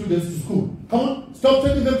taking students to school. Come on, stop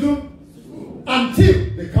taking them to school until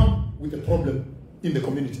they come with a problem in the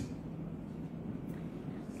community.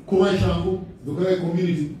 The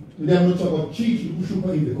community. They are not talking about change in the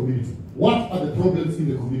community. What are the problems in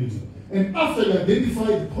the community? And after you identify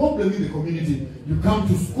the problem in the community, you come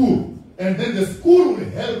to school. And then the school will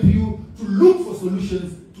help you to look for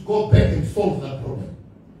solutions to go back and solve that problem.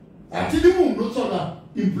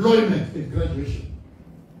 Employment and graduation.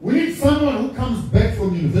 We need someone who comes back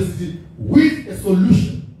from university with a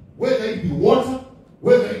solution. Whether it be water,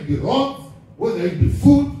 whether it be roads, whether it be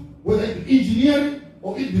food, whether it be engineering,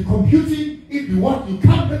 or it be computing, it be what you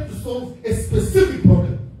come back to solve a specific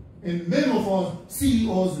problem. And many of our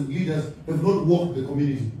CEOs and leaders have not worked the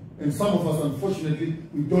community. And some of us, unfortunately,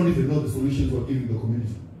 we don't even know the solutions we're giving the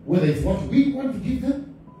community. Whether it's what we want to give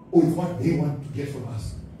them, or it's what they want to get from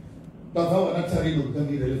us. That's how an Atarino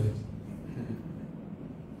becomes irrelevant.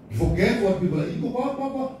 Forget what people are like.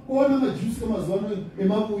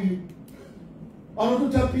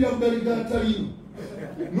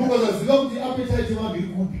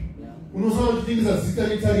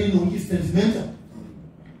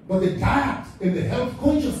 But the diet and the health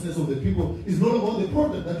consciousness of the people is not about the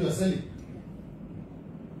product that you are selling.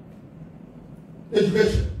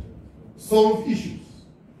 Education. Solve issues.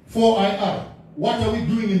 4IR. What are we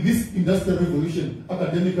doing in this industrial revolution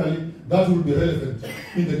academically that will be relevant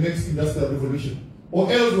in the next industrial revolution?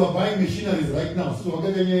 Or else we are buying machineries right now. So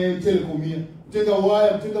we're getting telecom here. Take a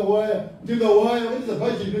wire. What is the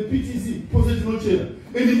budget? The PTC, professional chair.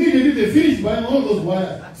 And immediately they finished buying all those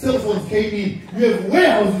wires. Cell phones came in. You have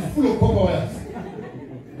warehouses full of copper wires.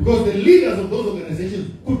 Because the leaders of those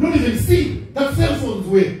organizations could not even see that cell phones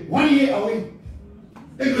were 1 year away.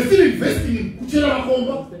 And we're still investing in Kuchela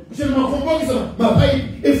Maponga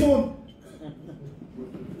is a phone.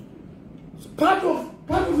 So part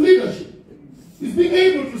of leadership is being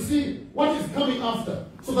able to see what is coming after,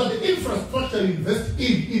 so that the infrastructure you invest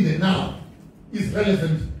in the now is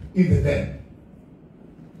relevant in the then.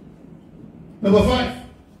 Number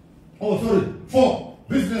 4,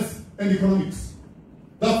 business and economics.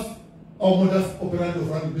 That's our modus operandi of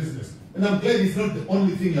running business. And I'm glad it's not the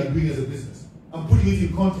only thing you're doing as a business. I'm putting it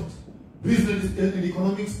in context. Business and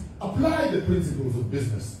economics apply the principles of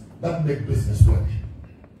business that make business work.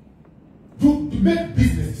 To make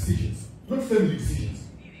business decisions, not family decisions.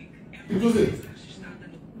 Because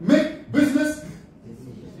make business,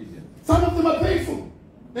 some of them are painful.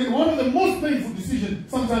 And one of the most painful decisions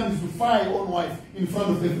sometimes is to fire your own wife in front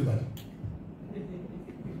of everybody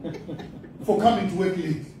for coming to work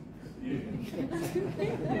late.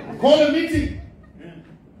 Call a meeting.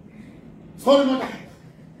 Sorry, madam.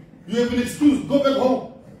 You have been excused. Go back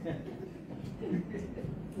home.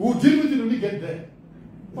 We'll deal with it when we get there.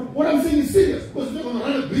 But what I'm saying is serious. Because you're going to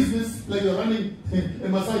run a business like you're running a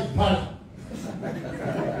massage parlor.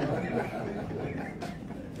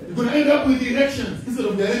 You're going to end up with erections instead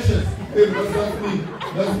of directions.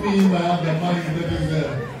 That's me in my other mind.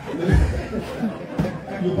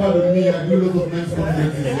 You pardon me, I do a lot of men's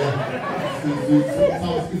conferences here.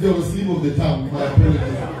 It's the slip of the tongue, my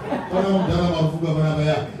apologies.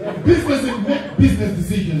 Business and make business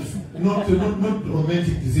decisions, not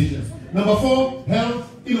romantic decisions. Number 4, health,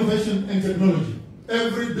 innovation, and technology.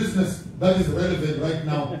 Every business that is relevant right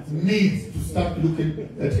now needs to start looking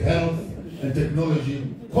at health and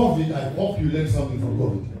technology. COVID, I hope you learned something from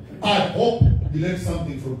COVID. I hope you learned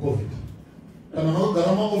something from COVID.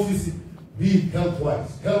 Office, be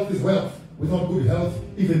health-wise. Health is wealth. Without good health,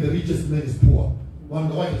 even the richest man is poor. One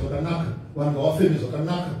the white is what one the famous what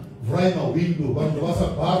Vry my window, one the wasa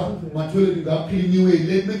bar, my toilet got clean new way.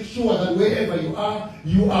 Let's make sure that wherever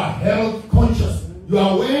you are health conscious. You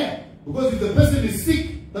are aware. Because if the person is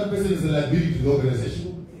sick, that person is a liability to the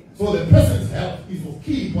organization. So the person's health is of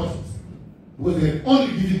key importance. Because they can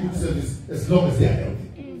only give you good service as long as they are healthy.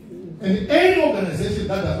 And any organization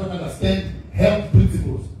that does not understand health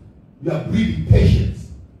principles, you are breeding patients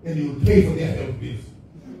and you will pay for their health bills.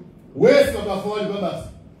 Where's Papa Fall Babas?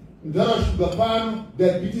 There are sugar pan,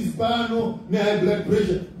 diabetes pan, high blood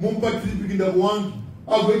pressure. Mumpa trip in the one.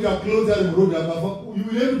 I'll wait a clothes and road. You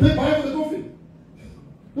will have to pay for the coffee.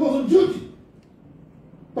 It was on duty.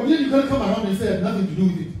 But then you can't come around and say it had nothing to do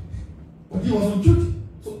with it. But he was on duty.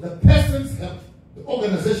 So the person's health, the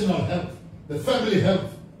organizational health, the family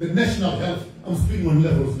health, the national health, I'm speaking on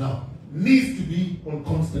levels now, needs to be on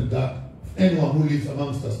constant guard. Anyone who lives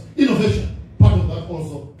amongst us. Innovation, part of that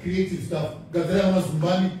also. Creative stuff. Gathering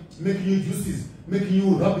Zumbani, making new juices, making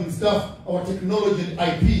new rubbing stuff. Our technology and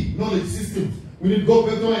IP, knowledge systems. We need to go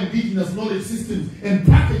back to our indigenous knowledge systems and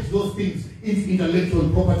package those things into intellectual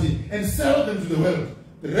property and sell them to the world.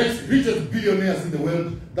 The richest billionaires in the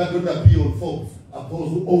world that don't appeal on folks are those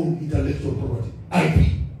who own intellectual property.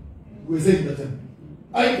 IP. We're saying that term.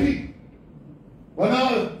 IP.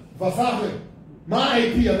 Wana Vasahe. My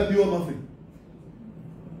IP are the Afrika.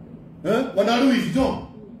 Wana Louis Vuitton.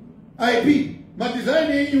 IP. My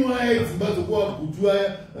design you are but to go to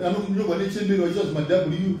I don't know what it's just my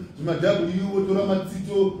W, to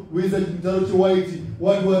Ramatito, with a white,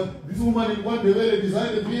 what this woman in one developed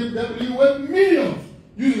designed the BMW worth millions.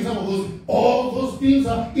 Using some of those, all those things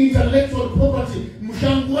are intellectual property.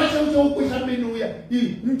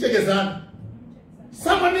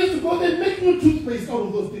 Someone needs to go there and make new toothpaste out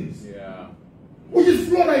of those things. Yeah. Which is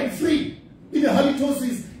fluoride free. In the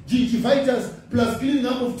halitosis, gingivitis, plus cleaning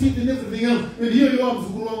up of teeth and everything else. And here you are,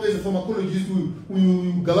 as a pharmacologist, who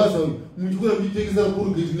galasa, you take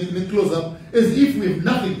a close up, as if we have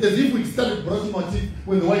nothing, as if we started brushing our teeth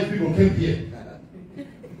when the white people came here.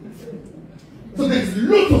 So there's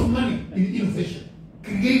lots of money in innovation,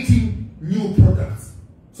 creating new products.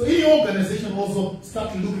 So any organization also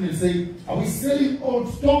start looking and saying, are we selling old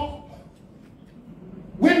stock?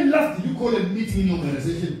 When last did you call a meeting in your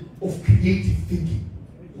organization of creative thinking?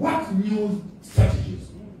 What new strategies?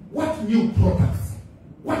 What new products?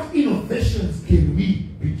 What innovations can we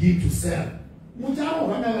begin to sell?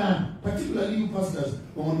 Particularly you pastors,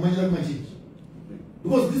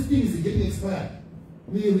 because this thing is getting expired.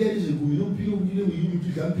 You need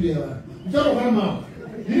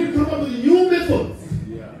to come up with new methods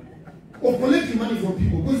of collecting money from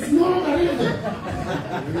people because it's no longer relevant.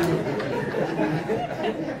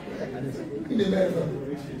 In the America.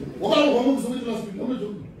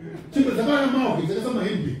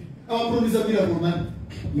 Our promise a miracle man.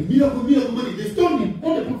 Miracle money. They stoned him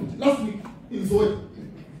on the pulpit last week in Soweto.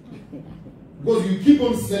 Because you keep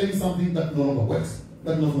on selling something that no longer works,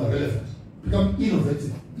 that no longer relevant. Become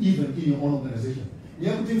innovative, even in your own organization. You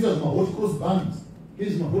have things as my hot cross bands.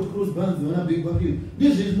 Here's my hot cross bands.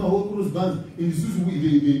 This is my hot cross bands. In the system,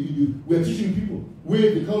 we are teaching people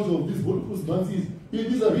where the culture of this hot cross bands is.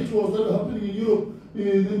 These are rituals that are happening in Europe.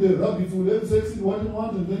 And then the rabbits will have sex in 1 and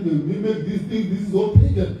 1, and then they make this thing. This is all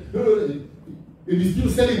pagan. It is still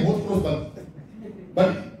selling hot cross bands. But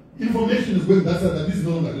information is going that side that this is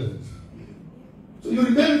no longer relevant. So you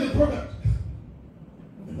remain with the product.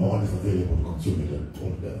 No one is available to consume it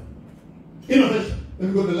altogether. Innovation. Then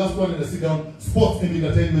we go to the last one and I sit down. Sports and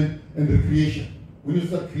entertainment and recreation. We need to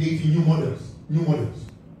start creating new models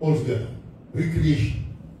altogether. Recreation.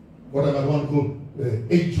 What I might want to call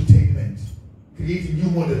edutainment. Creating new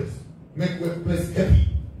models. Make workplace happy.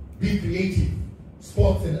 Be creative.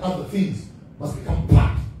 Sports and other things must become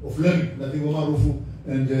part of learning. I think Omar Rufu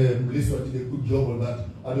and Melissa did a good job on that.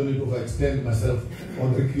 I don't need to overextend myself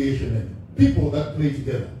on recreation. And people that play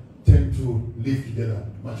together tend to live together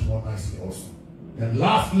much more nicely also. And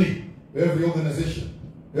lastly, every organization,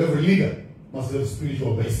 every leader must have a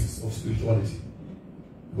spiritual basis of spirituality.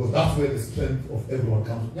 Because that's where the strength of everyone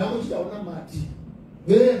comes from. I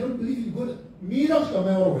don't believe in God.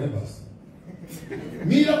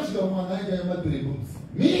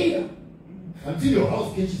 Until your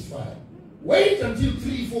house catches fire. Wait until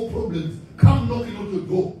 3-4 problems come knocking on your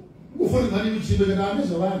door.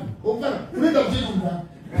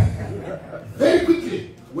 Very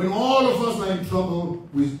quickly, when all of us are in trouble,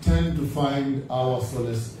 we tend to find our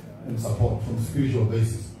solace and support from spiritual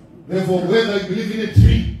basis. Therefore, whether I believe in a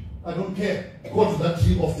tree, I don't care. Go to that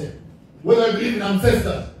tree often. Whether I believe in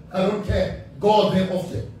ancestors, I don't care. Go there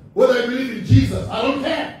often. Whether I believe in Jesus, I don't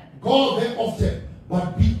care. Go there often.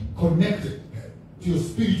 But be connected to your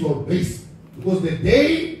spiritual base. Because the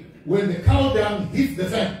day when the countdown hits the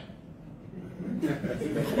fan,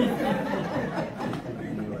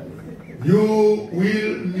 you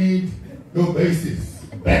will need your basis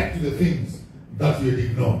back to the things that you had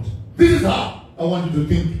ignored. This is how I want you to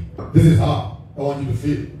think. This is how I want you to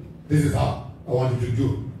feel. This is how I want you to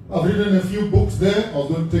do. I've written a few books there. I was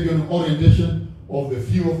going to take you an orientation of a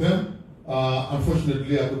few of them.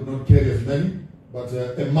 Unfortunately, I could not carry as many, but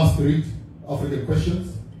a must read: African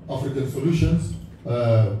Questions, African Solutions,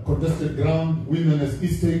 Contested Ground, Women as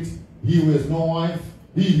Estate, He Who Has No Wife,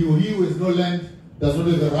 He Who Has No Land, Does Not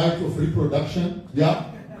Have the Right of Reproduction,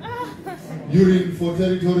 yeah? Urine for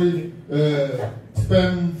Territory,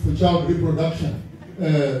 Sperm for Child Reproduction,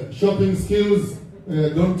 Shopping Skills,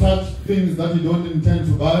 Don't Touch Things That You Don't Intend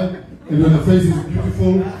to Buy, and when the face is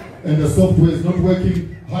beautiful and the software is not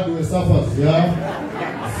working, hardware suffers,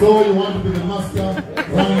 yeah? So you want to be the master,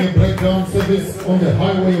 running a breakdown service on the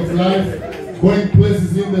highway of life, going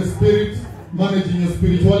places in the spirit, managing your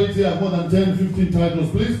spirituality. I have more than 10, 15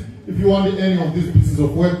 titles, please. If you want any of these pieces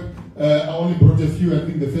of work, I only brought a few. I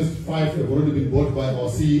think the first 5 have already been bought by our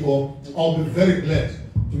CEO. I'll be very glad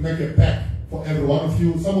to make a pack for every one of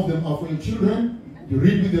you. Some of them are for your children. You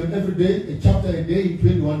read with them every day, a chapter a day in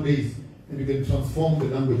 21 days, and you can transform the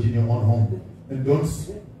language in your own home. And don't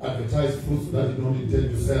advertise fruits that you don't intend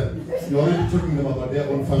to sell. You're already talking them about their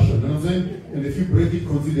own fashion. You know what I'm saying? And if you break it,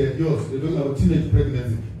 consider it yours. They're talking about teenage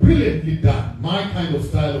pregnancy. Brilliantly done. My kind of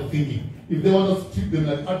style of thinking. If they want us to treat them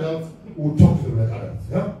like adults, we'll talk to them like adults.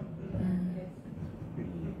 Yeah?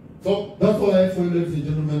 So that's all I have for you, ladies and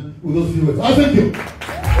gentlemen, with those few words. I thank you.